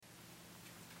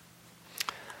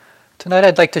Tonight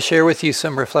I'd like to share with you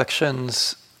some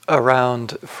reflections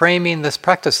around framing this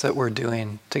practice that we're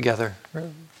doing together,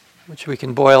 which we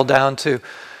can boil down to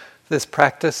this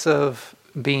practice of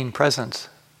being present,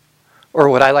 or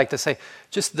what I like to say,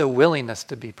 just the willingness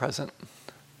to be present.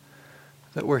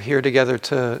 That we're here together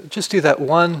to just do that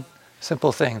one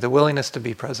simple thing, the willingness to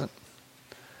be present,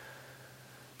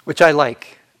 which I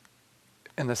like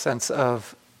in the sense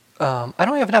of I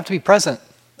don't even have to be present.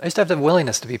 I just have the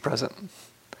willingness to be present,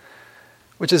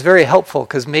 which is very helpful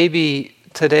because maybe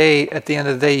today, at the end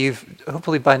of the day, you've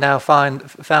hopefully by now found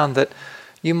that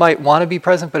you might want to be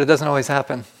present, but it doesn't always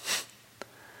happen.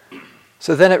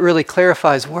 So then it really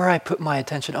clarifies where I put my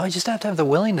attention. Oh, I just have to have the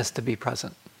willingness to be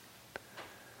present.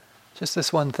 Just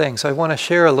this one thing. So I want to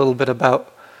share a little bit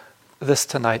about this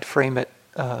tonight, frame it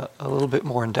a little bit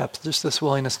more in depth, just this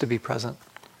willingness to be present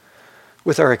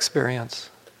with our experience.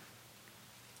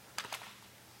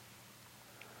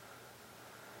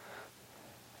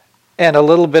 And a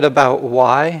little bit about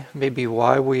why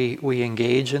we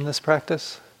engage in this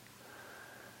practice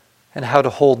and how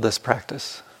to hold this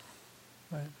practice.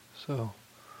 Right? So,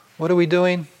 what are we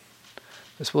doing?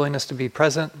 This willingness to be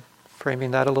present, framing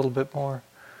that a little bit more.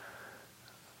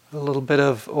 A little bit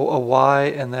of a why,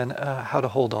 and then how to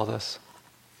hold all this.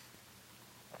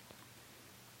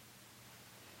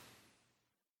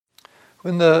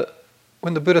 When the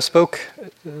Buddha spoke,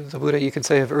 the Buddha, you could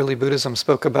say, of early Buddhism,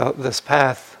 spoke about this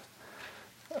path,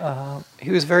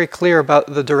 he was very clear about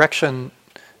the direction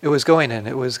it was going in.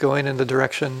 It was going in the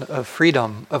direction of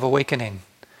freedom, of awakening.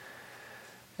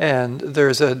 And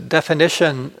there's a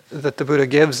definition that the Buddha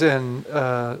gives in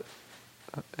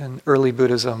early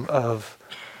Buddhism of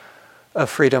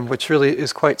freedom, which really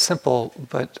is quite simple,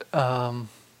 but a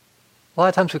lot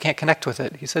of times we can't connect with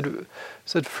it. He said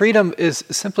freedom is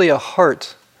simply a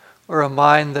heart or a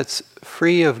mind that's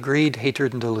free of greed,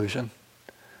 hatred, and delusion.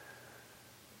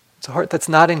 It's a heart that's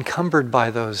not encumbered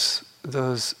by those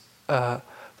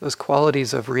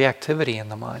qualities of reactivity in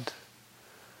the mind.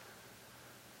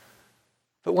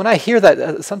 But when I hear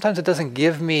that, sometimes it doesn't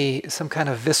give me some kind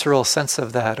of visceral sense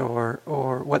of that or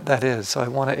what that is. So I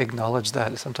want to acknowledge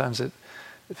that. Sometimes it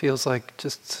feels like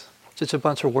just a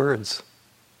bunch of words.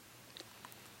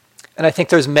 And I think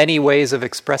there's many ways of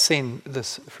expressing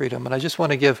this freedom. And I just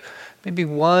want to give maybe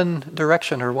one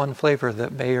direction or one flavor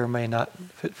that may or may not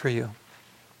fit for you.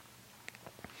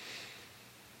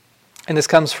 And this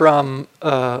comes from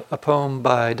a poem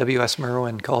by W.S.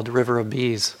 Merwin called River of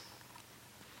Bees.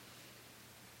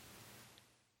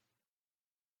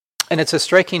 And it's a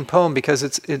striking poem because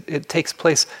it takes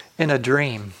place in a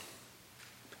dream.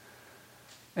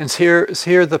 And here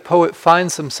the poet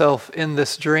finds himself in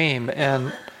this dream,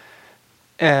 and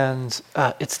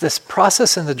it's this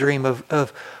process in the dream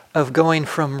of going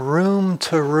from room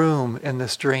to room in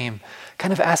this dream,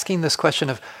 kind of asking this question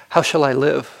of how shall I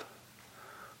live?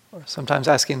 Or sometimes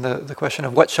asking the question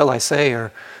of what shall I say,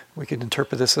 or we could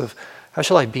interpret this of how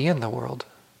shall I be in the world?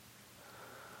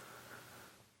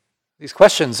 These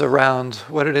questions around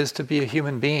what it is to be a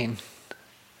human being.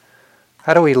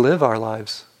 How do we live our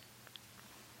lives?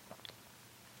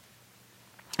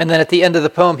 And then at the end of the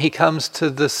poem, he comes to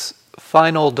this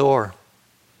final door.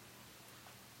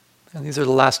 And these are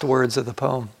the last words of the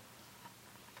poem.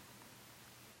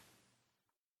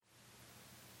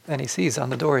 And he sees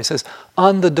on the door, he says,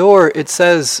 on the door it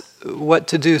says what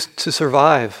to do to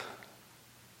survive.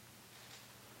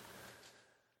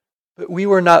 But we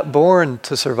were not born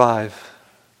to survive,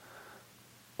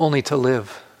 only to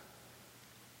live.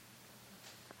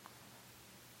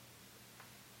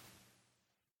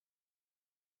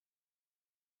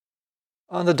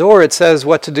 On the door it says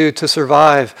what to do to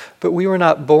survive, but we were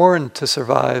not born to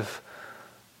survive,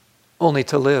 only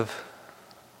to live.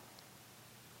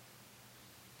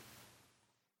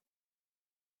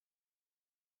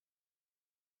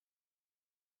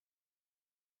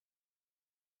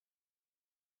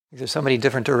 There's so many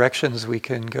different directions we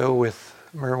can go with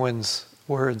Merwin's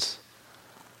words.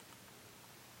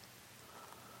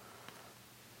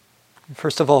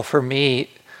 First of all, for me,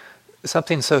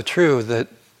 something so true that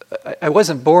I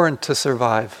wasn't born to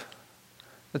survive.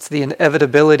 It's the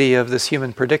inevitability of this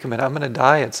human predicament. I'm going to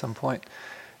die at some point.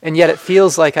 And yet it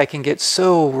feels like I can get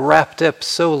so wrapped up,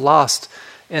 so lost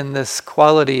in this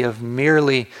quality of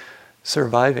merely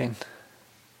surviving.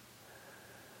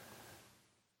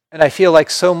 And I feel like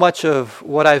so much of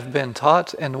what I've been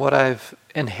taught and what I've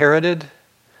inherited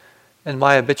and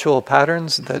my habitual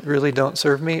patterns that really don't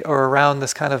serve me are around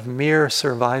this kind of mere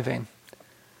surviving.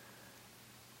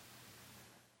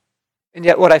 And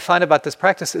yet what I find about this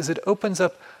practice is it opens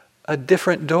up a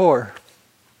different door.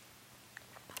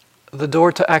 The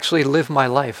door to actually live my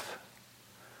life.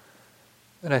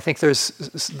 And I think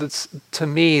to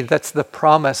me, that's the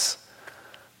promise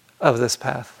of this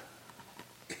path.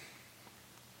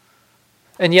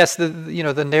 And yes, the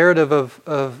narrative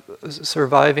of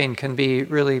surviving can be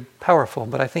really powerful,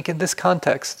 but I think in this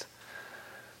context,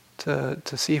 to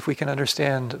see if we can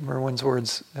understand Merwin's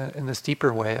words in this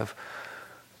deeper way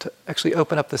to actually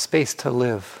open up the space to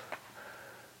live,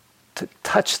 to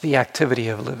touch the activity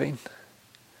of living,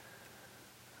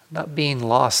 not being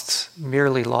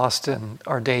merely lost in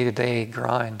our day-to-day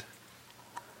grind.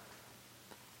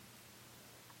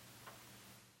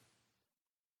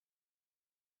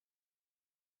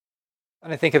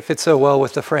 And I think it fits so well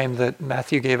with the frame that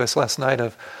Matthew gave us last night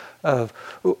of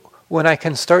when I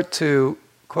can start to,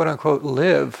 quote unquote,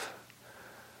 live,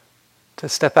 to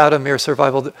step out of mere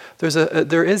survival.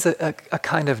 There is a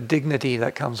kind of dignity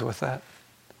that comes with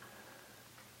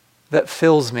that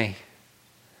fills me.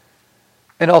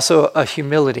 And also a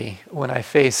humility when I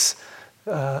face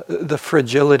the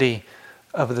fragility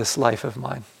of this life of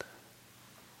mine.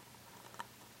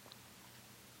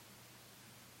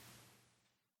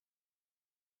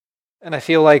 And I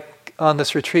feel like on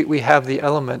this retreat we have the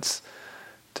elements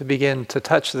to begin to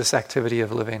touch this activity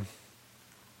of living.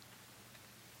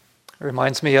 It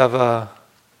reminds me of a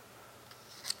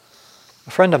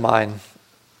friend of mine.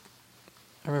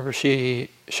 I remember she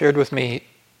shared with me,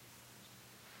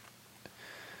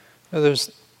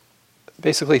 there's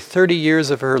basically 30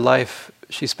 years of her life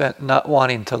she spent not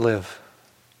wanting to live.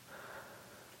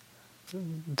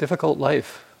 Difficult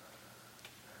life.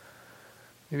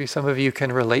 Maybe some of you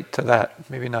can relate to that.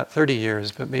 Maybe not 30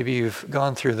 years, but maybe you've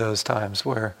gone through those times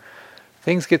where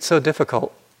things get so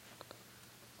difficult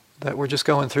that we're just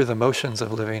going through the motions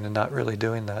of living and not really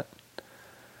doing that.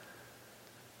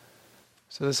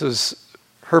 So this was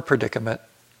her predicament.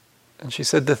 And she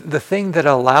said the thing that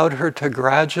allowed her to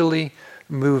gradually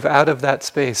move out of that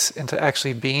space into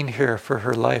actually being here for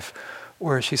her life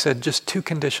were, she said, just two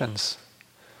conditions: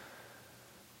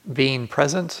 being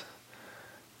present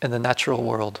in the natural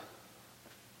world.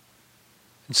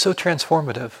 And so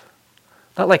transformative.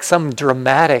 Not like some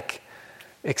dramatic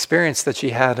experience that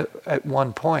she had at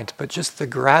one point, but just the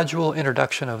gradual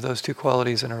introduction of those two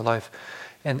qualities in her life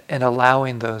and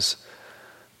allowing those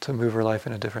to move her life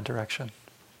in a different direction.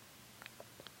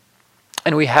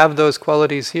 And we have those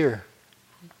qualities here.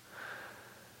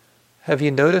 Have you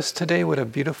noticed today what a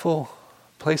beautiful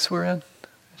place we're in?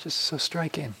 It's just so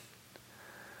striking.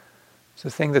 It's the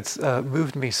thing that's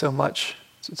moved me so much.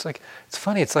 It's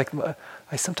funny, it's like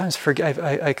I sometimes forget,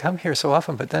 I come here so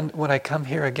often, but then when I come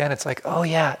here again, it's like, oh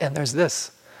yeah, and there's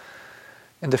this.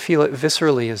 And to feel it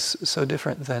viscerally is so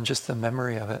different than just the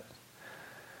memory of it.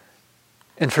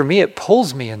 And for me, it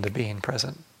pulls me into being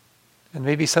present. And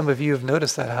maybe some of you have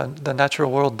noticed that, how the natural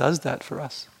world does that for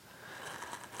us.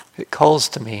 It calls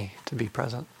to me to be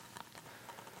present.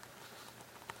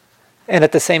 And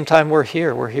at the same time, we're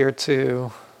here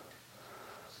to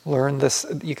learn this,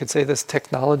 you could say, this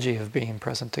technology of being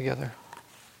present together.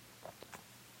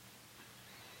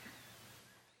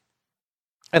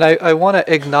 And I want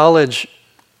to acknowledge,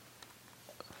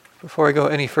 before I go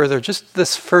any further, just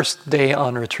this first day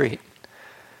on retreat.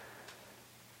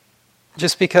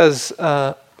 Just because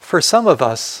for some of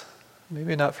us,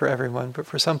 maybe not for everyone, but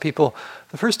for some people,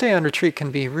 the first day on retreat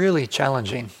can be really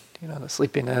challenging. The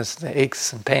sleepiness, the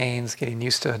aches and pains, getting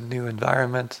used to a new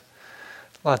environment.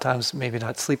 A lot of times maybe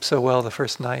not sleep so well the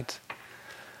first night.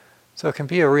 So it can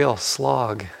be a real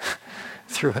slog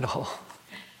through it all.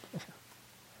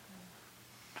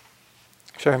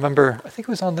 Actually, I remember, I think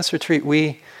it was on this retreat,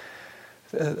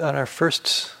 on our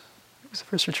first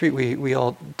retreat we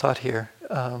all taught here,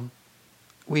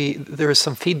 there was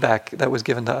some feedback that was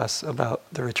given to us about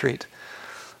the retreat,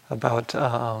 about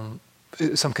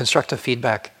some constructive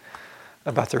feedback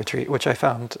about the retreat, which I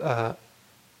found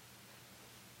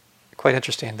quite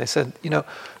interesting. They said,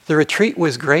 the retreat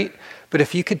was great, but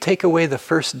if you could take away the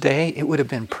first day, it would have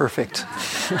been perfect.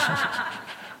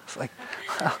 It's like,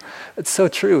 wow, it's so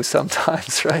true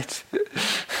sometimes, right?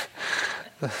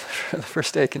 The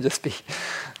first day can just be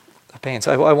a pain.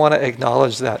 So I want to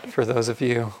acknowledge that for those of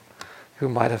you who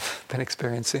might have been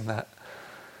experiencing that.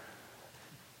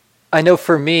 I know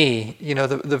for me,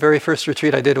 the very first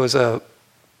retreat I did was a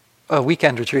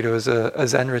weekend retreat. It was a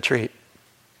Zen retreat.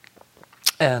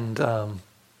 And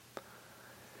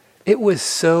it was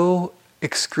so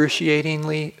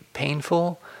excruciatingly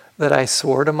painful that I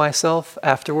swore to myself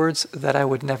afterwards that I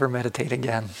would never meditate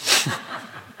again.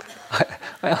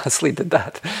 I honestly did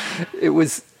that. It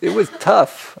was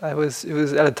tough. It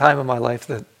was at a time in my life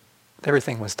that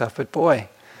everything was tough, but boy,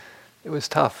 it was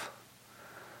tough.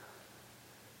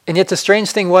 And yet the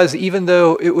strange thing was, even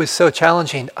though it was so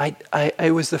challenging,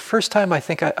 it was the first time I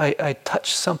think I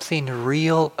touched something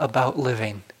real about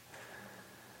living.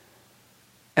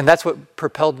 And that's what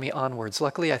propelled me onwards.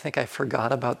 Luckily, I think I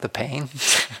forgot about the pain,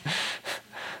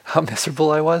 how miserable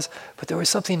I was, but there was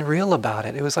something real about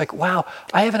it. It was like, wow,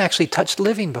 I haven't actually touched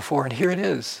living before, and here it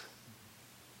is.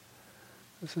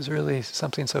 This is really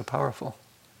something so powerful.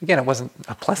 Again, it wasn't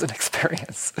a pleasant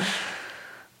experience.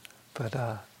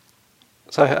 But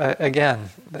so again,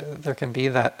 there can be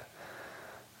that,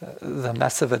 the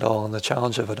mess of it all and the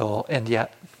challenge of it all, and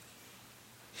yet.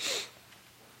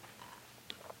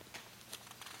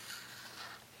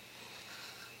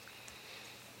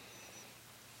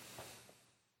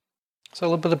 So a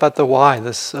little bit about the why,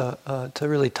 this to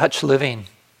really touch living.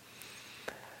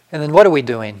 And then what are we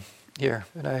doing here?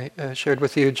 And I shared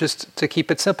with you, just to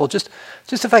keep it simple, just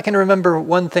if I can remember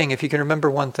one thing, if you can remember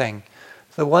one thing,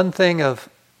 the one thing of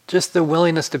just the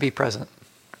willingness to be present.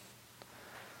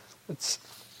 It's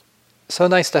so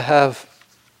nice to have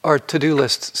our to-do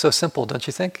list so simple, don't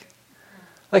you think?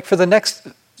 Like for the next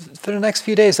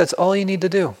few days, that's all you need to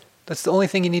do. That's the only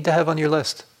thing you need to have on your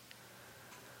list.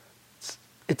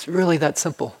 It's really that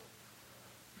simple.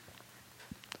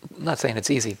 I'm not saying it's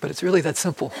easy, but it's really that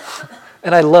simple.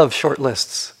 And I love short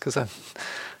lists, because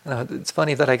it's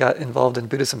funny that I got involved in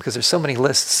Buddhism because there's so many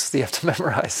lists that you have to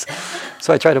memorize.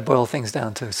 So I try to boil things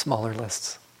down to smaller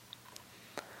lists.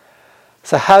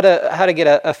 So how to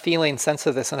get a feeling sense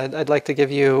of this, and I'd like to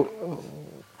give you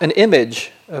an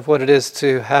image of what it is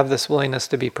to have this willingness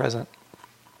to be present.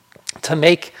 To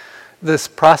make this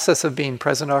process of being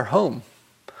present our home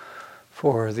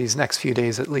for these next few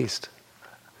days at least.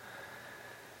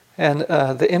 And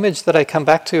the image that I come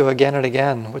back to again and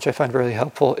again, which I find very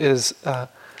helpful, is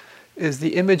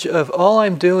the image of all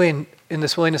I'm doing in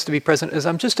this willingness to be present is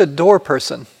I'm just a door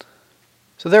person.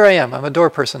 So there I am, I'm a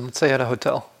door person, let's say at a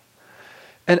hotel.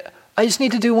 And I just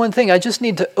need to do one thing. I just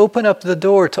need to open up the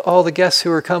door to all the guests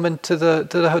who are coming to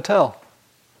the hotel.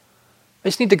 I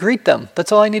just need to greet them.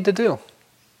 That's all I need to do.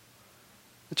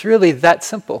 It's really that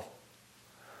simple.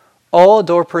 All a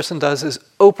door person does is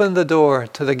open the door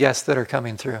to the guests that are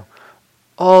coming through.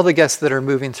 All the guests that are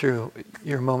moving through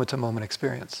your moment-to-moment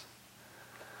experience.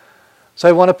 So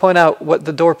I want to point out what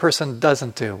the door person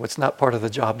doesn't do, what's not part of the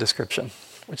job description,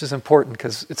 which is important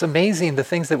because it's amazing the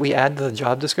things that we add to the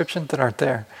job description that aren't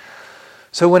there.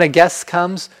 So when a guest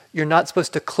comes, you're not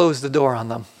supposed to close the door on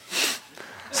them.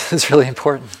 So it's really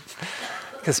important.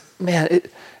 Because, man,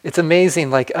 it's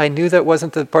amazing. Like, I knew that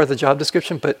wasn't the part of the job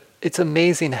description, but it's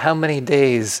amazing how many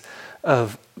days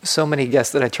of so many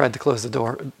guests that I tried to close the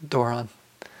door on.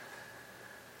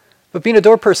 But being a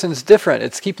door person is different.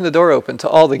 It's keeping the door open to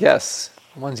all the guests.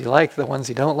 The ones you like, the ones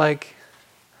you don't like.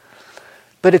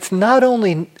 But it's not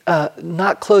only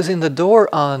not closing the door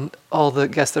on all the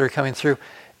guests that are coming through,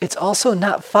 it's also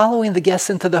not following the guests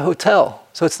into the hotel.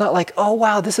 So it's not like, oh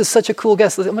wow, this is such a cool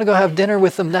guest. I'm going to go have dinner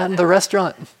with them, not in the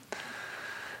restaurant.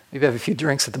 Maybe have a few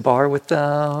drinks at the bar with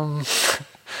them.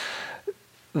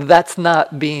 That's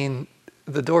not being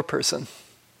the door person.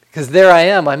 Because there I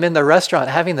am, I'm in the restaurant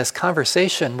having this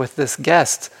conversation with this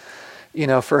guest,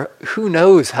 for who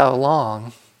knows how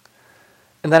long.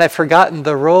 And then I've forgotten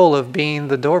the role of being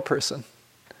the door person.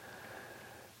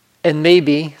 And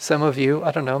maybe some of you,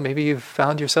 I don't know, maybe you've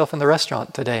found yourself in the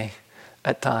restaurant today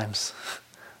at times,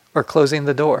 or closing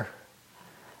the door.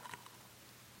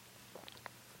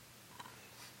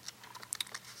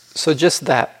 So just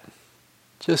that,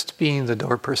 just being the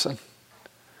door person,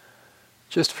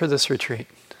 just for this retreat,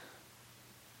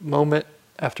 moment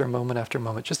after moment after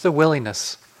moment, just the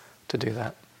willingness to do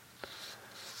that.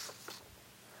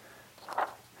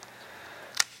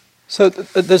 So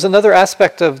there's another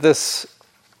aspect of this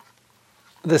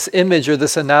image or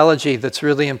this analogy that's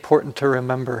really important to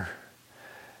remember.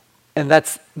 And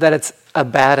that's that it's a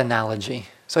bad analogy.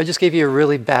 So I just gave you a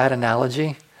really bad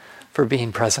analogy for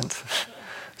being present.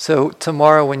 So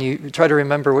tomorrow when you try to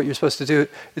remember what you're supposed to do,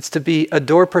 it's to be a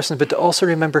door person, but to also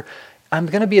remember, I'm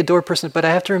going to be a door person, but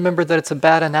I have to remember that it's a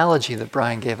bad analogy that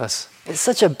Brian gave us. It's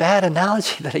such a bad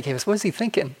analogy that he gave us. What is he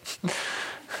thinking?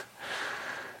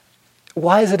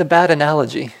 Why is it a bad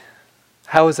analogy?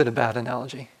 How is it a bad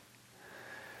analogy?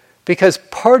 Because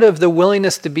part of the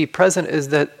willingness to be present is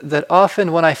that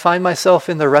often when I find myself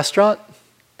in the restaurant,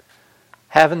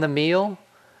 having the meal,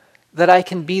 that I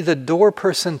can be the door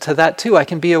person to that too. I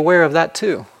can be aware of that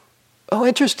too. Oh,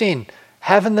 interesting.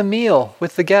 Having the meal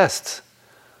with the guests.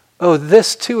 Oh,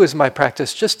 this too is my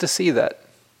practice, just to see that.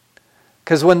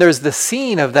 Because when there's the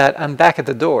scene of that, I'm back at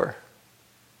the door.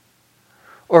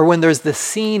 or when there's the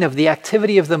scene of the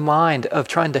activity of the mind of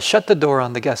trying to shut the door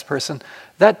on the guest person,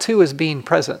 that too is being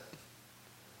present.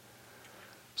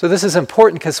 So this is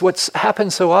important because what's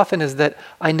happened so often is that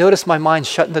I notice my mind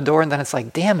shutting the door and then it's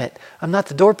like, damn it, I'm not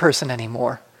the door person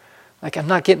anymore. Like I'm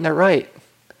not getting it right.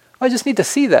 I just need to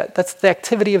see that. That's the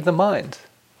activity of the mind.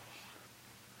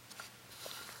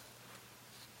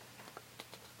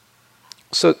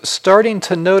 So starting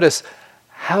to notice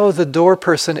how the door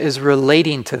person is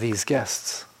relating to these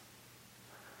guests.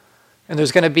 And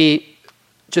there's going to be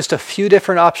just a few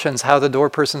different options how the door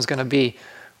person is going to be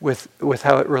with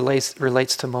how it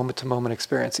relates to moment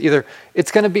experience. Either it's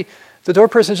going to be, the door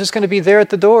person is just going to be there at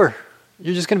the door.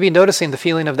 You're just going to be noticing the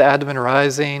feeling of the abdomen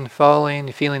rising,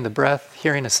 falling, feeling the breath,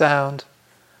 hearing a sound,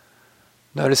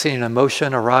 noticing an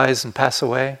emotion arise and pass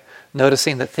away,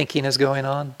 noticing that thinking is going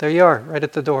on. There you are, right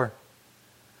at the door.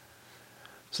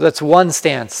 So that's one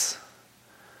stance,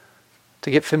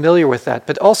 to get familiar with that,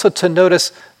 but also to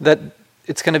notice that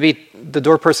it's going to be, the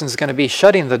door person is going to be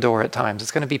shutting the door at times.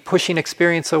 It's going to be pushing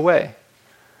experience away.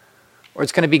 Or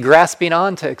it's going to be grasping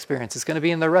onto experience. It's going to be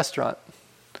in the restaurant.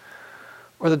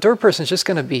 Or the door person is just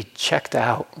going to be checked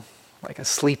out, like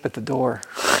asleep at the door.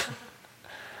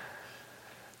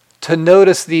 To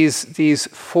notice these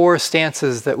four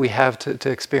stances that we have to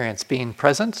experience: being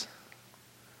present,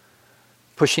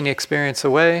 pushing the experience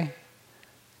away,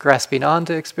 grasping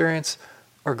onto experience,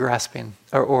 or grasping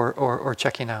or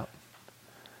checking out.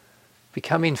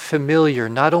 Becoming familiar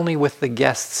not only with the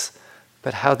guests,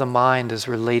 but how the mind is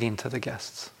relating to the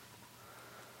guests.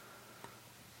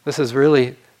 This is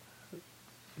really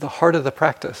the heart of the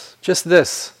practice. Just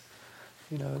this,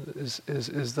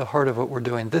 is the heart of what we're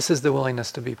doing. This is the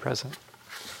willingness to be present.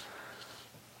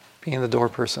 Being the door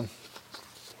person.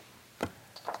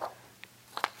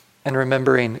 And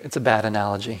remembering it's a bad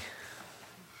analogy.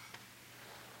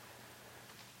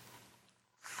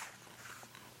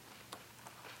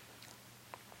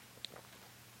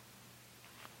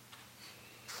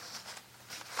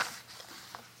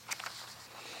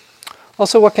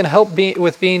 Also, what can help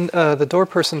with being the door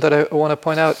person that I want to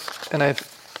point out, and I've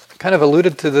kind of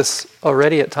alluded to this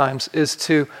already at times, is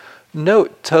to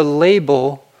note, to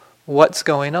label what's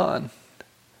going on.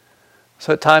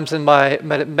 So at times in my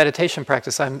meditation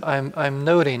practice, I'm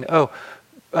noting,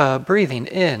 breathing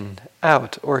in,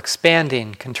 out, or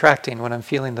expanding, contracting when I'm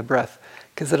feeling the breath,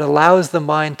 because it allows the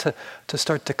mind to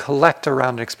start to collect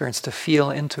around an experience, to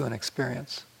feel into an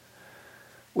experience.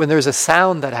 When there's a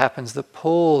sound that happens that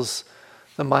pulls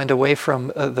the mind away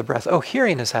from the breath,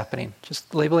 hearing is happening,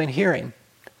 just labeling hearing.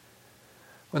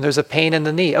 When there's a pain in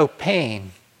the knee,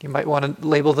 pain. You might want to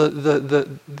label the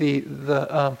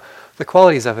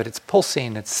qualities of it. It's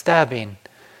pulsing, it's stabbing,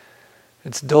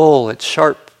 it's dull, it's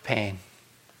sharp pain.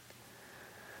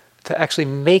 To actually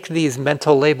make these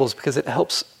mental labels, because it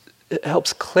helps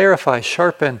clarify,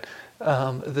 sharpen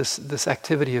this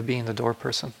activity of being the door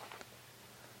person.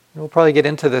 And we'll probably get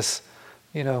into this,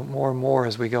 more and more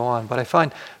as we go on. But I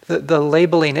find the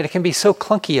labeling, and it can be so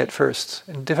clunky at first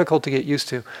and difficult to get used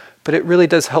to, but it really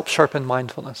does help sharpen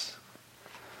mindfulness.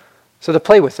 So to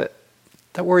play with it.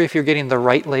 Don't worry if you're getting the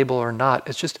right label or not.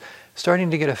 It's just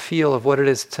starting to get a feel of what it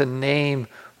is to name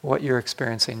what you're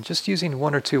experiencing. Just using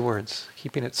one or two words,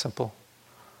 keeping it simple.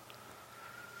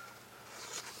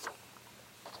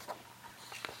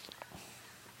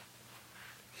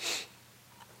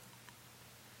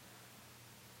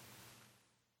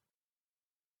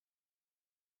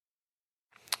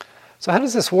 So how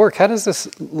does this work? How does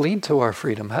this lead to our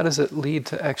freedom? How does it lead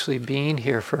to actually being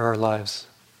here for our lives?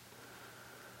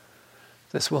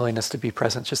 This willingness to be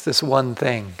present, just this one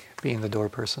thing, being the door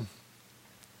person.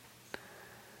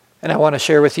 And I want to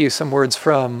share with you some words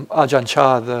from Ajahn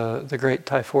Chah, the great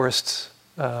Thai forest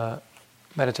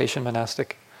meditation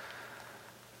monastic.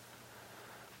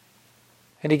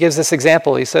 And he gives this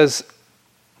example. He says,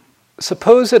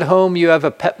 suppose at home you have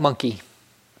a pet monkey.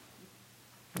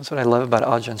 That's what I love about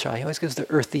Ajahn Chah. He always gives the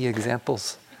earthy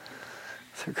examples.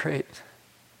 They're great.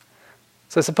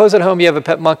 So suppose at home you have a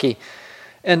pet monkey.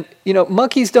 And,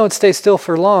 monkeys don't stay still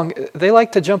for long. They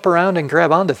like to jump around and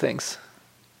grab onto things.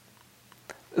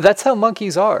 That's how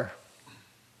monkeys are.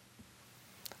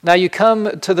 Now you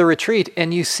come to the retreat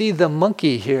and you see the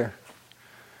monkey here.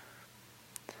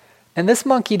 And this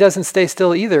monkey doesn't stay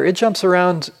still either. It jumps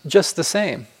around just the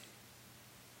same.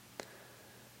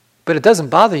 But it doesn't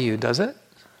bother you, does it?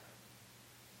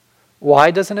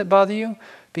 Why doesn't it bother you?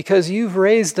 Because you've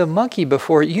raised a monkey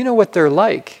before. You know what they're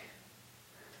like.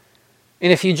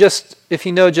 And if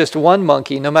you know just one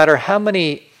monkey, no matter how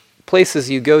many places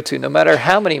you go to, no matter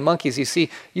how many monkeys you see,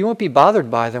 you won't be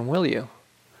bothered by them, will you?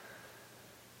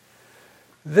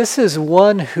 This is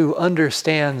one who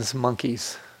understands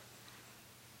monkeys.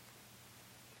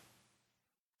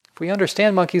 If we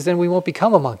understand monkeys, then we won't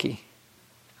become a monkey.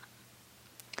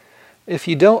 If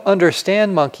you don't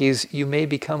understand monkeys, you may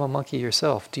become a monkey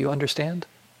yourself. Do you understand?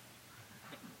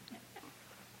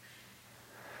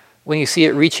 When you see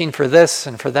it reaching for this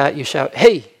and for that, you shout,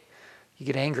 "Hey!" You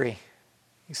get angry.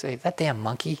 You say, "That damn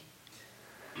monkey."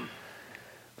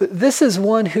 But this is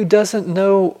one who doesn't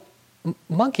know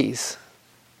monkeys.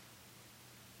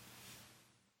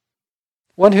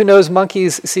 One who knows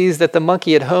monkeys sees that the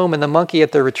monkey at home and the monkey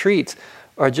at the retreat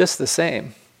are just the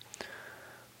same.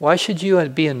 Why should you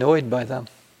be annoyed by them?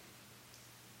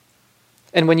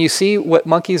 And when you see what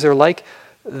monkeys are like,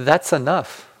 that's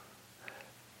enough.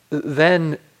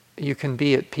 Then you can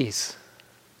be at peace.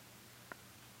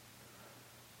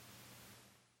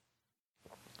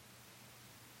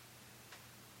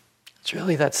 It's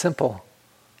really that simple.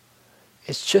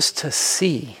 It's just to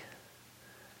see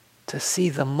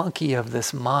the monkey of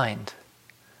this mind.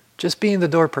 Just being the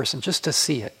door person, just to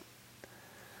see it.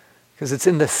 Because it's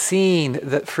in the seeing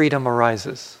that freedom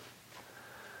arises.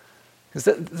 Because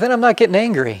then I'm not getting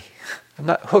angry. I'm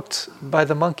not hooked by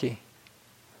the monkey.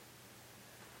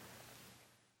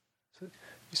 So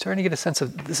you're starting to get a sense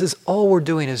of this is all we're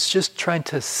doing is just trying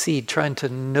to see, trying to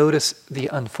notice the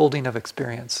unfolding of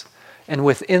experience. And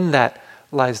within that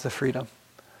lies the freedom.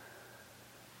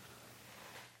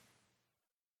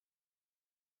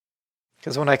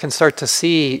 Because when I can start to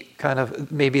see kind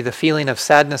of maybe the feeling of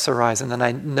sadness arise, and then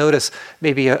I notice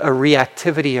maybe a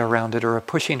reactivity around it or a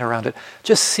pushing around it,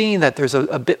 just seeing that there's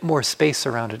a bit more space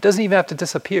around it. It doesn't even have to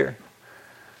disappear.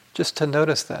 Just to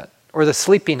notice that. Or the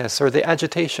sleepiness or the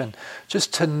agitation.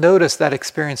 Just to notice that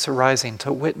experience arising,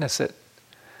 to witness it,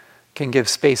 can give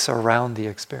space around the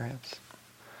experience.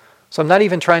 So I'm not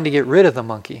even trying to get rid of the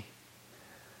monkey.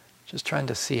 Just trying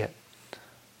to see it.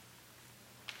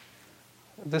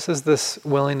 This is this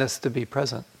willingness to be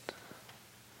present.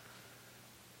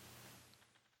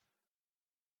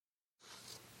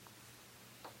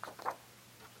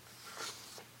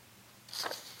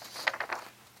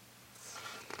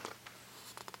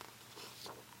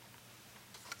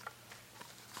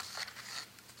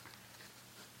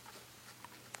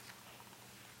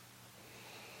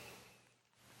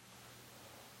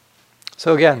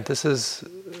 So again, this is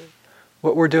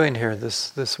what we're doing here,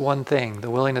 this one thing, the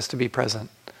willingness to be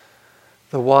present.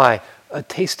 The why, a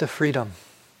taste of freedom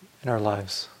in our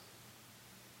lives.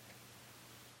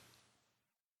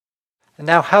 And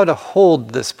now how to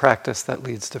hold this practice that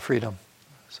leads to freedom.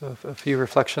 So a few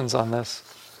reflections on this.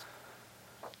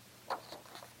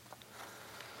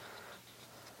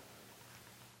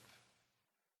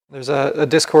 There's a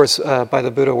discourse by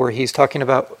the Buddha where he's talking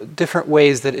about different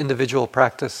ways that individuals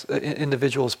practice,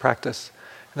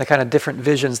 and the kind of different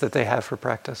visions that they have for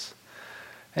practice.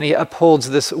 And he upholds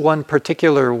this one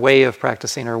particular way of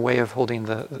practicing or way of holding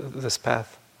this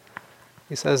path.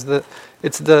 He says that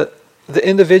it's the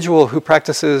individual who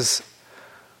practices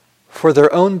for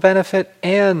their own benefit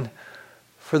and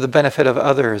for the benefit of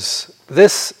others.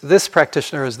 This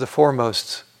practitioner is the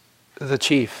foremost, the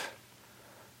chief,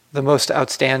 the most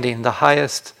outstanding, the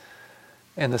highest,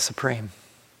 and the supreme.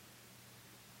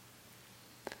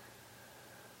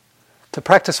 To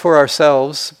practice for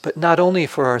ourselves, but not only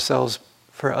for ourselves,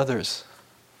 for others.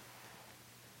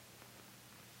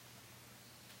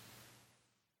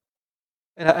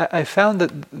 And I found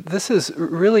that this is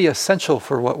really essential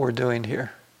for what we're doing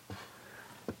here.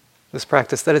 This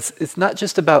practice, that it's not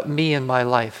just about me and my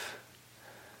life.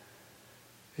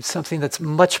 It's something that's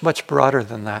much, much broader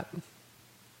than that.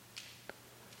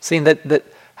 Seeing that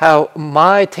how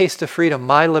my taste of freedom,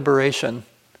 my liberation,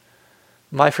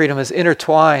 my freedom is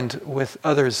intertwined with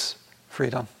others'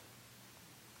 freedom.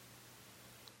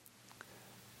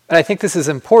 And I think this is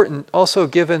important also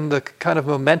given the kind of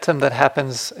momentum that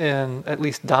happens in at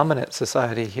least dominant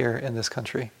society here in this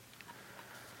country.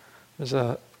 There's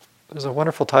a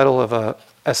wonderful title of an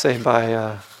essay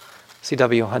by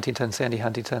C.W. Huntington, Sandy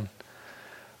Huntington,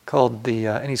 called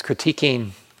and he's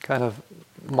critiquing kind of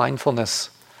mindfulness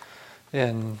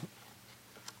in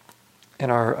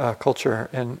our culture,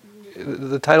 and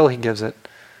the title he gives it,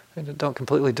 I don't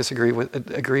completely agree with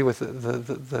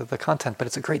the content, but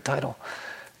it's a great title.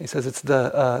 He says it's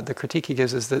the critique he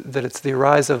gives is that it's the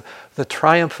rise of the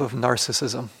triumph of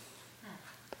narcissism,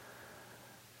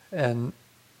 and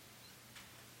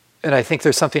I think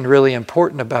there's something really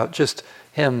important about just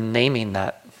him naming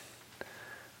that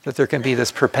there can be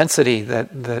this propensity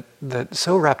that's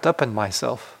so wrapped up in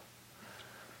myself.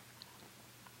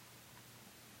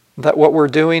 That what we're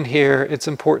doing here, it's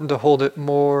important to hold it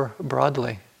more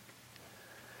broadly.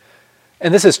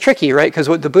 And this is tricky, right? Because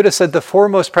what the Buddha said, the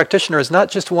foremost practitioner is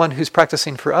not just one who's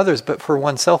practicing for others, but for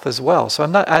oneself as well. So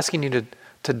I'm not asking you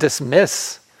to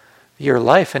dismiss your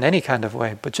life in any kind of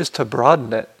way, but just to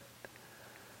broaden it.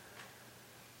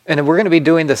 And we're going to be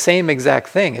doing the same exact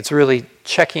thing. It's really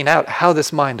checking out how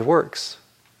this mind works.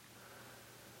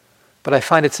 But I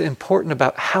find it's important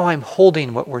about how I'm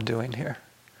holding what we're doing here.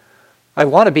 I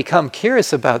want to become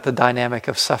curious about the dynamic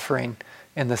of suffering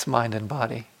in this mind and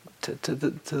body, to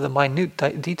the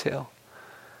minute detail,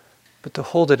 but to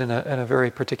hold it in a very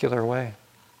particular way.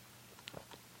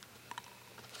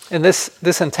 And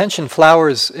this intention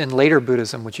flowers in later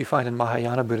Buddhism, which you find in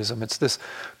Mahayana Buddhism. It's this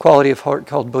quality of heart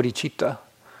called bodhicitta,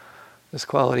 this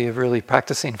quality of really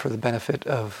practicing for the benefit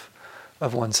of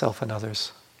oneself and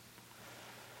others.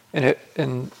 And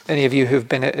any of you who've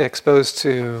been exposed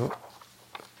to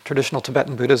traditional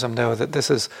Tibetan Buddhism know that this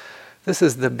is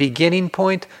the beginning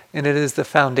point, and it is the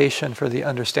foundation for the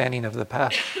understanding of the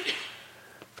path.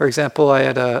 For example, I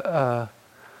had a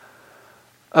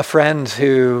friend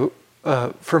who,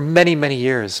 for many, many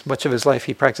years, much of his life,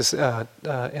 he practiced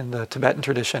in the Tibetan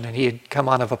tradition, and he had come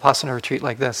on a Vipassana retreat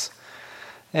like this.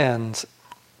 And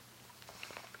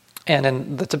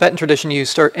in the Tibetan tradition, you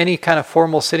start any kind of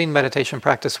formal sitting meditation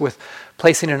practice with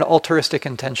placing an altruistic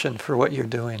intention for what you're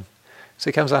doing. So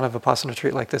he comes on a Vipassana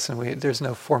retreat like this, and there's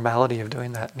no formality of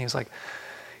doing that. And he was like,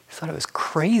 he thought it was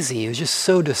crazy. It was just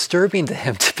so disturbing to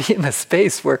him to be in a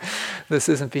space where this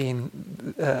isn't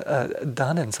being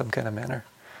done in some kind of manner.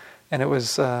 And it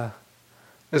was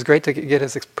great to get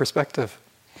his perspective.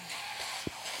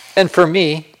 And for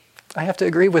me, I have to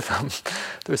agree with him.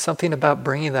 There's something about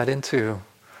bringing that into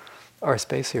our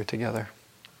space here together.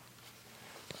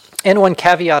 And one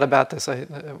caveat about this, I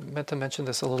meant to mention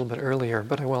this a little bit earlier,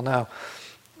 but I will now.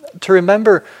 To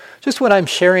remember, just when I'm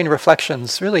sharing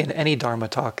reflections, really in any Dharma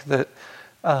talk, that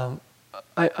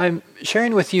I'm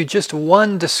sharing with you just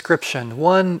one description,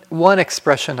 one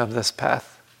expression of this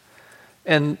path.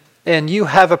 And you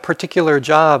have a particular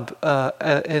job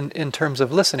in terms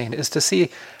of listening, is to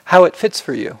see how it fits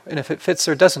for you, and if it fits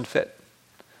or doesn't fit.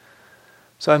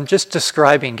 So I'm just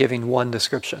giving one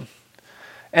description.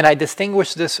 And I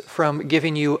distinguish this from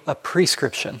giving you a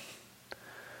prescription.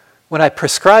 When I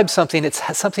prescribe something,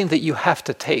 it's something that you have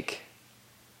to take.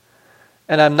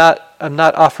 And I'm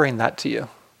not offering that to you.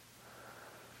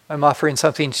 I'm offering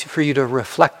something for you to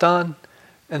reflect on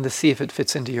and to see if it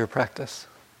fits into your practice.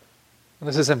 And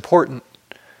this is important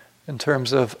in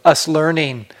terms of us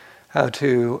learning how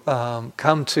to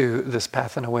come to this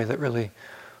path in a way that really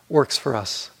works for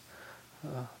us.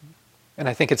 And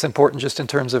I think it's important just in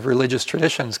terms of religious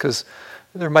traditions, because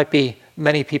there might be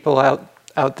many people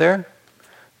out there,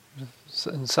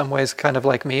 in some ways kind of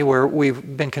like me, where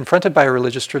we've been confronted by a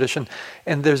religious tradition,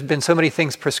 and there's been so many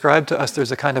things prescribed to us,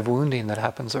 there's a kind of wounding that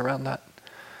happens around that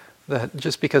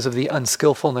just because of the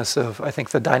unskillfulness of, I think,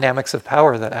 the dynamics of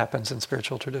power that happens in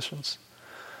spiritual traditions.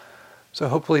 So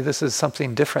hopefully this is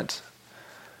something different,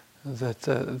 that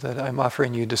I'm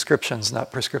offering you descriptions,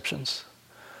 not prescriptions.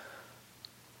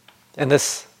 And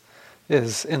this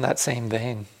is in that same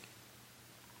vein.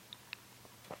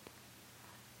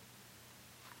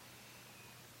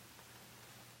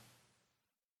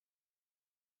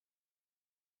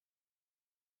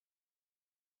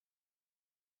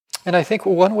 And I think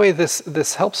one way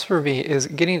this helps for me is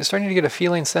starting to get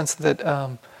a sense that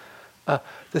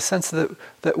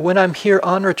that when I'm here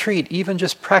on retreat, even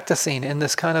just practicing in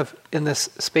this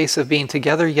space of being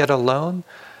together yet alone,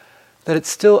 that it's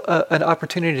still an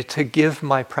opportunity to give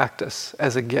my practice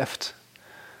as a gift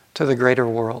to the greater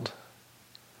world.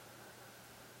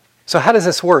 So how does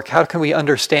this work? How can we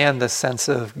understand this sense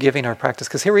of giving our practice?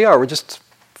 Because here we are,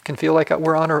 can feel like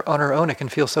we're on our own. It can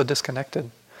feel so disconnected.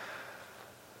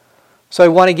 So I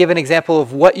want to give an example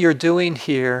of what you're doing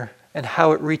here and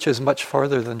how it reaches much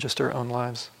farther than just our own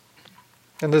lives.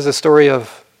 And there's a story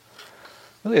of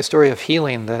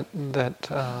healing that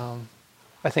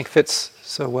I think fits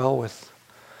so well with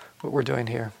what we're doing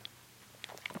here.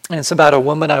 And it's about a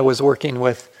woman I was working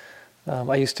with.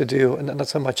 I used to do, not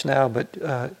so much now, but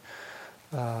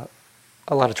a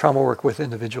lot of trauma work with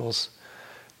individuals.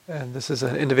 And this is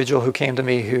an individual who came to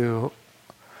me who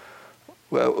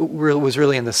was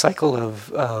really in the cycle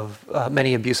of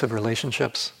many abusive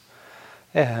relationships,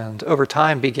 and over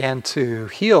time began to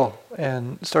heal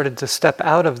and started to step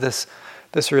out of this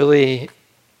really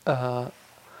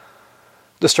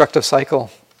destructive cycle.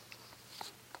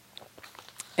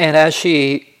 And as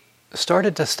she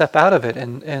started to step out of it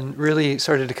and really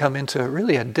started to come into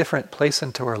really a different place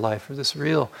into her life, where this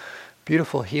real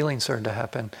beautiful healing started to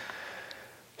happen,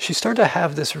 she started to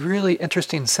have this really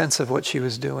interesting sense of what she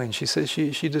was doing. She said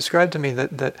she described to me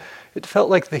that it felt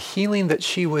like the healing that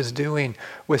she was doing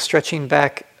was stretching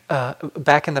back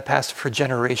in the past for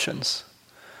generations.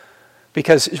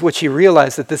 Because what she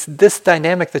realized that this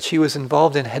dynamic that she was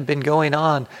involved in had been going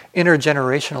on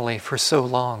intergenerationally for so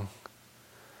long.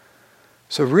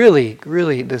 So really,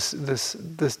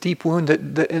 this deep wound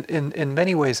that in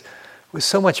many ways was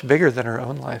so much bigger than her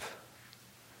own life.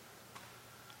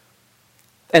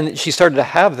 And she started to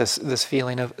have this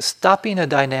feeling of stopping a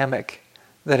dynamic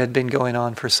that had been going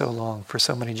on for so long, for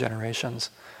so many generations.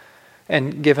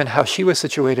 And given how she was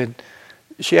situated,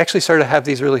 she actually started to have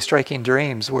these really striking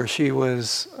dreams where she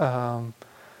was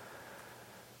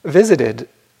visited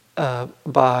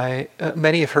by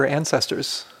many of her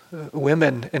ancestors,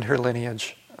 women in her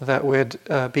lineage, that would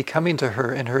be coming to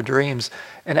her in her dreams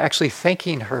and actually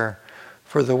thanking her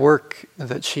for the work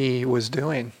that she was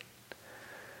doing.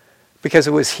 Because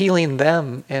it was healing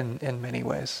them in many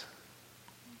ways.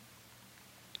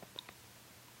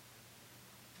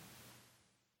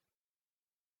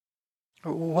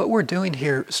 What we're doing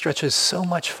here stretches so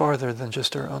much farther than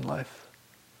just our own life.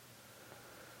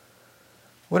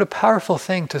 What a powerful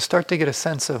thing to start to get a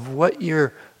sense of what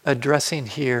you're addressing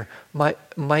here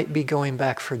might be going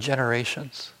back for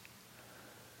generations.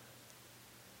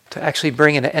 To actually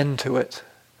bring an end to it.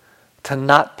 To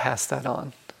not pass that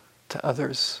on to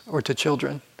others or to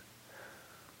children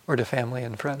or to family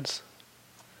and friends.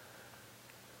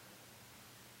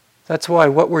 That's why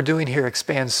what we're doing here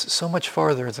expands so much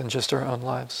farther than just our own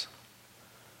lives.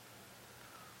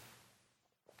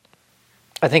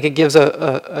 I think it gives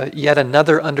a yet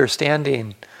another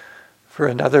understanding for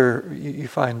another, you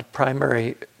find,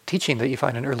 primary teaching that you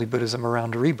find in early Buddhism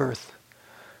around rebirth,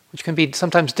 which can be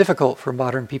sometimes difficult for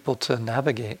modern people to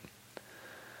navigate.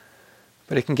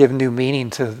 But it can give new meaning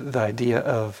to the idea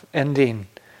of ending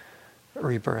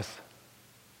rebirth.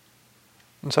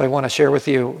 And so I want to share with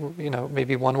you,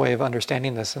 maybe one way of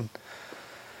understanding this and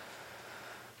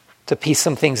to piece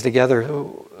some things together.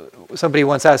 Somebody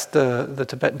once asked the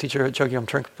Tibetan teacher at Chogyam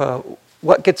Trungpa,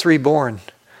 what gets reborn?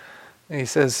 And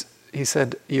he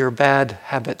said, your bad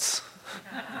habits.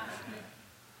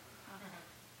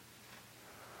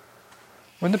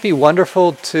 Wouldn't it be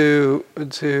wonderful to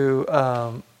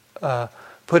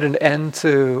put an end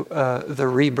to the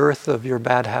rebirth of your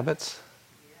bad habits?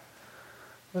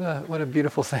 What a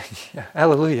beautiful thing. Yeah.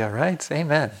 Hallelujah, right?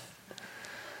 Amen.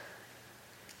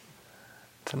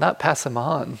 To not pass them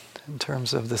on in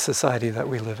terms of the society that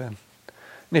we live in. And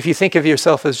if you think of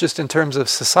yourself as just in terms of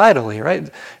societally,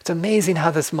 right? It's amazing how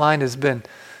this mind has been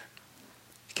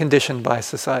conditioned by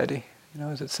society.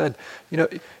 As it said, you're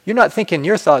not thinking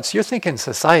your thoughts, you're thinking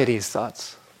society's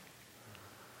thoughts.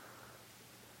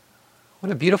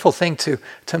 What a beautiful thing to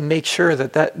make sure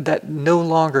that no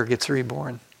longer gets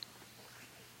reborn.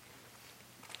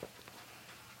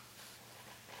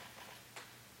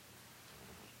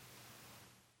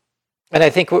 And I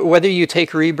think whether you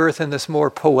take rebirth in this more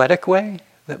poetic way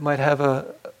that might have a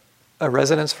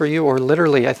resonance for you, or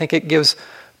literally, I think it gives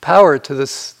power to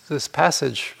this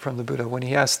passage from the Buddha when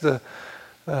he asked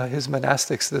his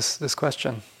monastics this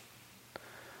question.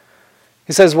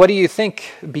 He says, what do you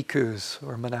think, bhikkhus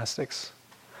or monastics?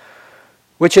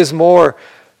 Which is more,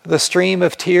 the stream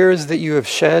of tears that you have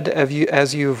shed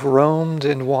as you've roamed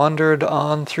and wandered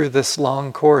on through this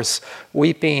long course,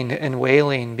 weeping and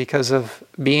wailing because of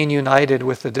being united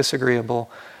with the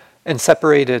disagreeable and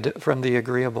separated from the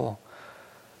agreeable?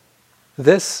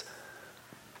 This,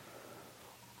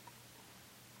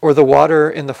 or the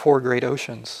water in the four great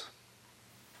oceans?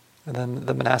 And then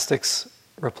the monastics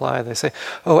reply, they say,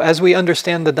 as we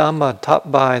understand the Dhamma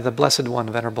taught by the Blessed One,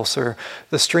 Venerable Sir,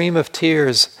 the stream of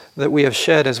tears that we have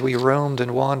shed as we roamed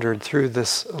and wandered through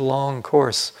this long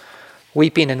course,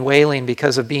 weeping and wailing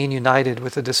because of being united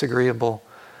with the disagreeable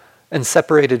and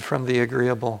separated from the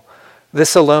agreeable,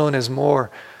 this alone is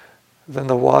more than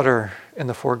the water in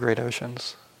the four great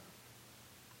oceans.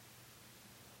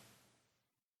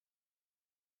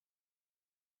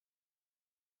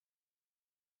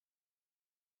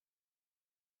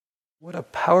 What a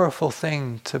powerful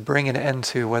thing to bring an end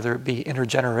to, whether it be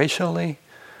intergenerationally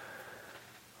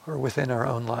or within our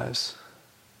own lives.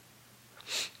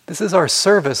 This is our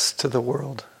service to the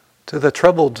world, to the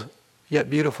troubled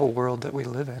yet beautiful world that we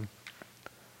live in.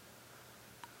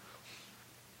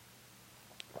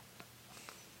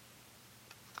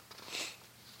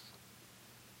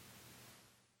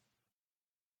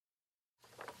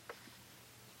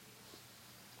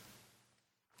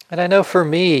 And I know for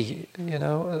me,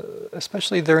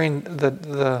 especially during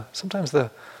sometimes the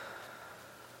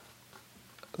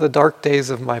dark days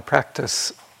of my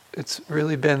practice, it's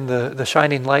really been the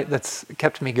shining light that's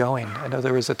kept me going. I know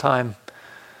there was a time,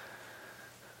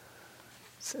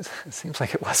 it seems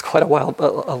like it was quite a while,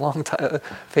 a long time,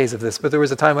 phase of this, but there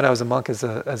was a time when I was a monk, as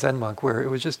a Zen monk, where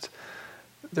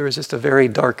there was just a very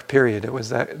dark period. It was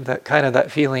that kind of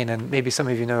that feeling, and maybe some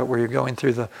of you know it, where you're going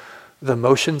through the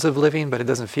motions of living, but it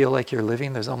doesn't feel like you're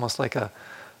living. There's almost like a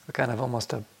kind of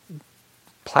almost a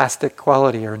plastic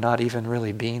quality, or not even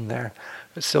really being there,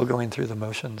 but still going through the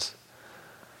motions.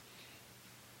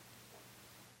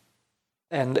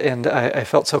 And I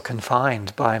felt so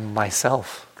confined by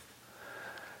myself.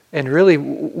 And really,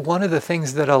 one of the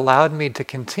things that allowed me to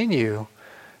continue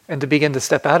and to begin to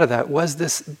step out of that was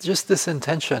this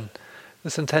intention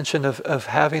of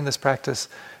having this practice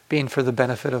being for the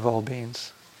benefit of all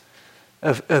beings,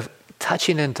 of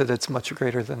touching into that's much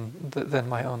greater than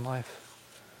my own life,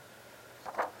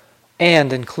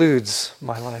 and includes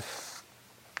my life.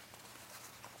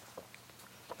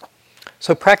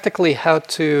 So practically, how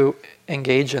to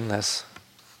engage in this,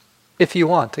 if you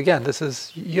want. Again,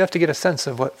 you have to get a sense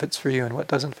of what fits for you and what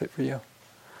doesn't fit for you.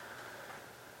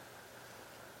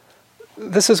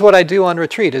 This is what I do on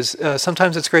retreat.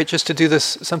 Sometimes it's great just to do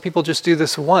this. Some people just do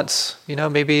this once,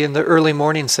 maybe in the early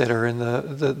morning sit, or in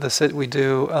the sit we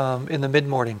do in the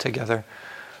mid-morning together,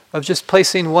 of just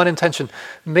placing one intention.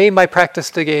 May my practice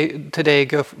today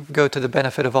go to the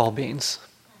benefit of all beings.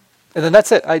 And then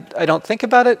that's it. I don't think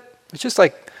about it. It's just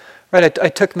like, right, I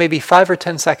took maybe 5 or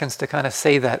 10 seconds to kind of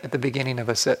say that at the beginning of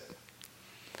a sit.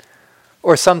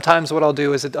 Or sometimes what I'll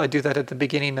do is I do that at the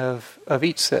beginning of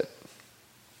each sit.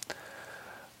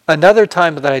 Another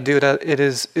time that I do it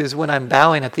is when I'm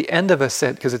bowing at the end of a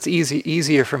sit, because it's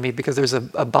easier for me, because there's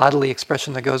a bodily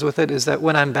expression that goes with it, is that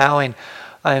when I'm bowing,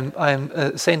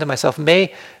 I'm saying to myself,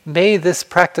 may this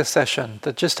practice session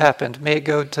that just happened, may it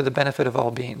go to the benefit of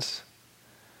all beings.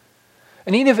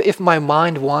 And even if my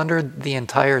mind wandered the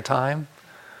entire time,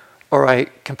 or I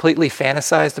completely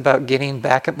fantasized about getting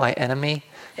back at my enemy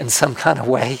in some kind of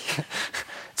way, it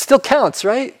still counts,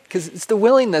 right? Because it's the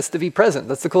willingness to be present.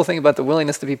 That's the cool thing about the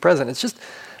willingness to be present. It's just,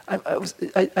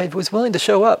 I was willing to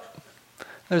show up.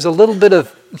 There's a little bit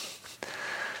of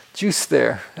juice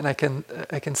there, and I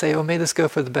can say, oh, may this go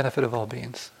for the benefit of all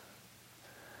beings.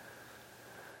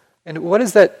 And what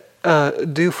does that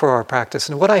do for our practice?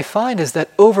 And what I find is that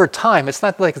over time, it's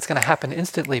not like it's going to happen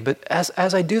instantly, but as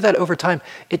I do that over time,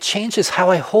 it changes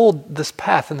how I hold this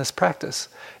path and this practice.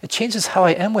 It changes how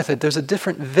I am with it. There's a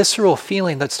different visceral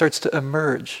feeling that starts to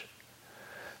emerge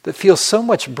that feels so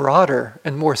much broader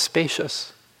and more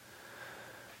spacious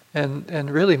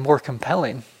and really more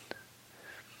compelling.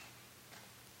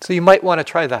 So you might want to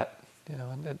try that.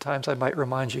 And at times I might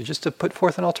remind you just to put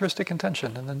forth an altruistic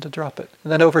intention and then to drop it.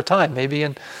 And then over time, maybe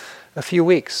in a few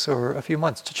weeks or a few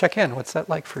months, to check in. What's that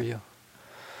like for you?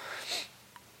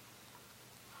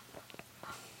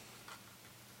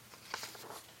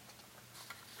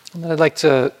 And then I'd like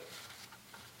to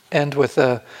end with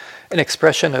an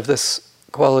expression of this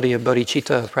quality of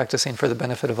bodhicitta, practicing for the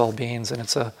benefit of all beings. And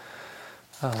it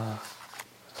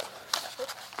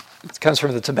comes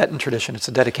from the Tibetan tradition. It's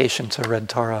a dedication to red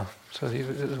Tara. So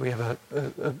we have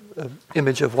a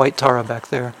image of white Tara back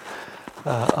there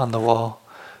on the wall,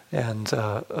 and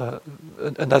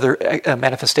another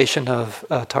manifestation of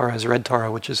Tara is red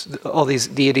Tara, which is all these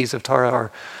deities of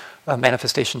Tara are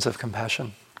manifestations of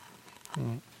compassion.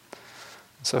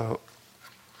 So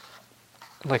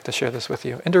I'd like to share this with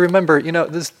you, and to remember,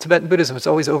 this Tibetan Buddhism is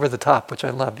always over the top, which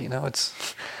I love.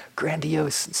 It's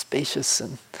grandiose and spacious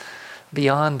and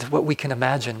beyond what we can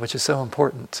imagine, which is so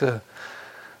important to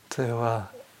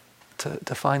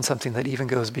find something that even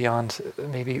goes beyond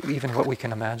maybe even what we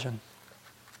can imagine.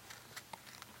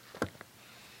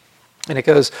 And it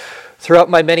goes, throughout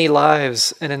my many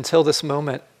lives and until this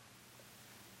moment,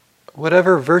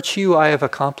 whatever virtue I have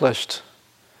accomplished,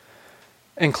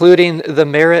 including the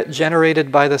merit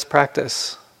generated by this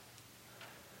practice,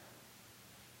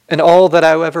 and all that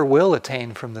I ever will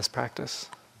attain from this practice,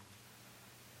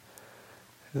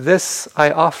 this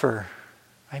I offer.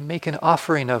 I make an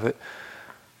offering of it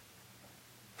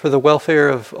for the welfare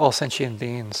of all sentient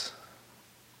beings.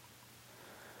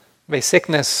 May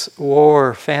sickness,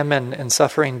 war, famine, and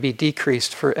suffering be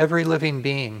decreased for every living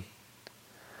being,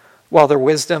 while their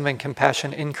wisdom and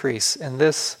compassion increase in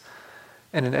this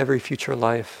and in every future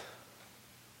life.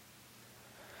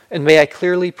 And may I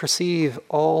clearly perceive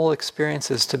all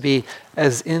experiences to be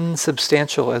as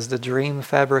insubstantial as the dream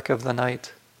fabric of the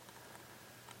night,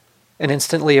 and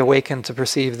instantly awaken to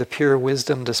perceive the pure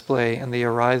wisdom display in the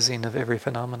arising of every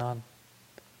phenomenon.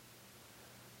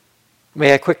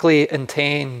 May I quickly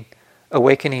attain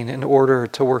awakening in order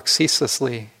to work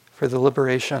ceaselessly for the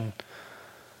liberation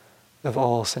of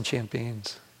all sentient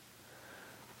beings.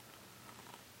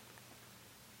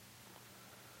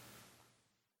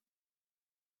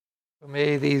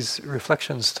 May these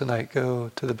reflections tonight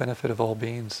go to the benefit of all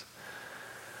beings.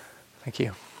 Thank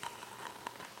you.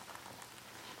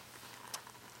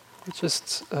 Let's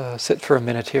just sit for a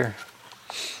minute here.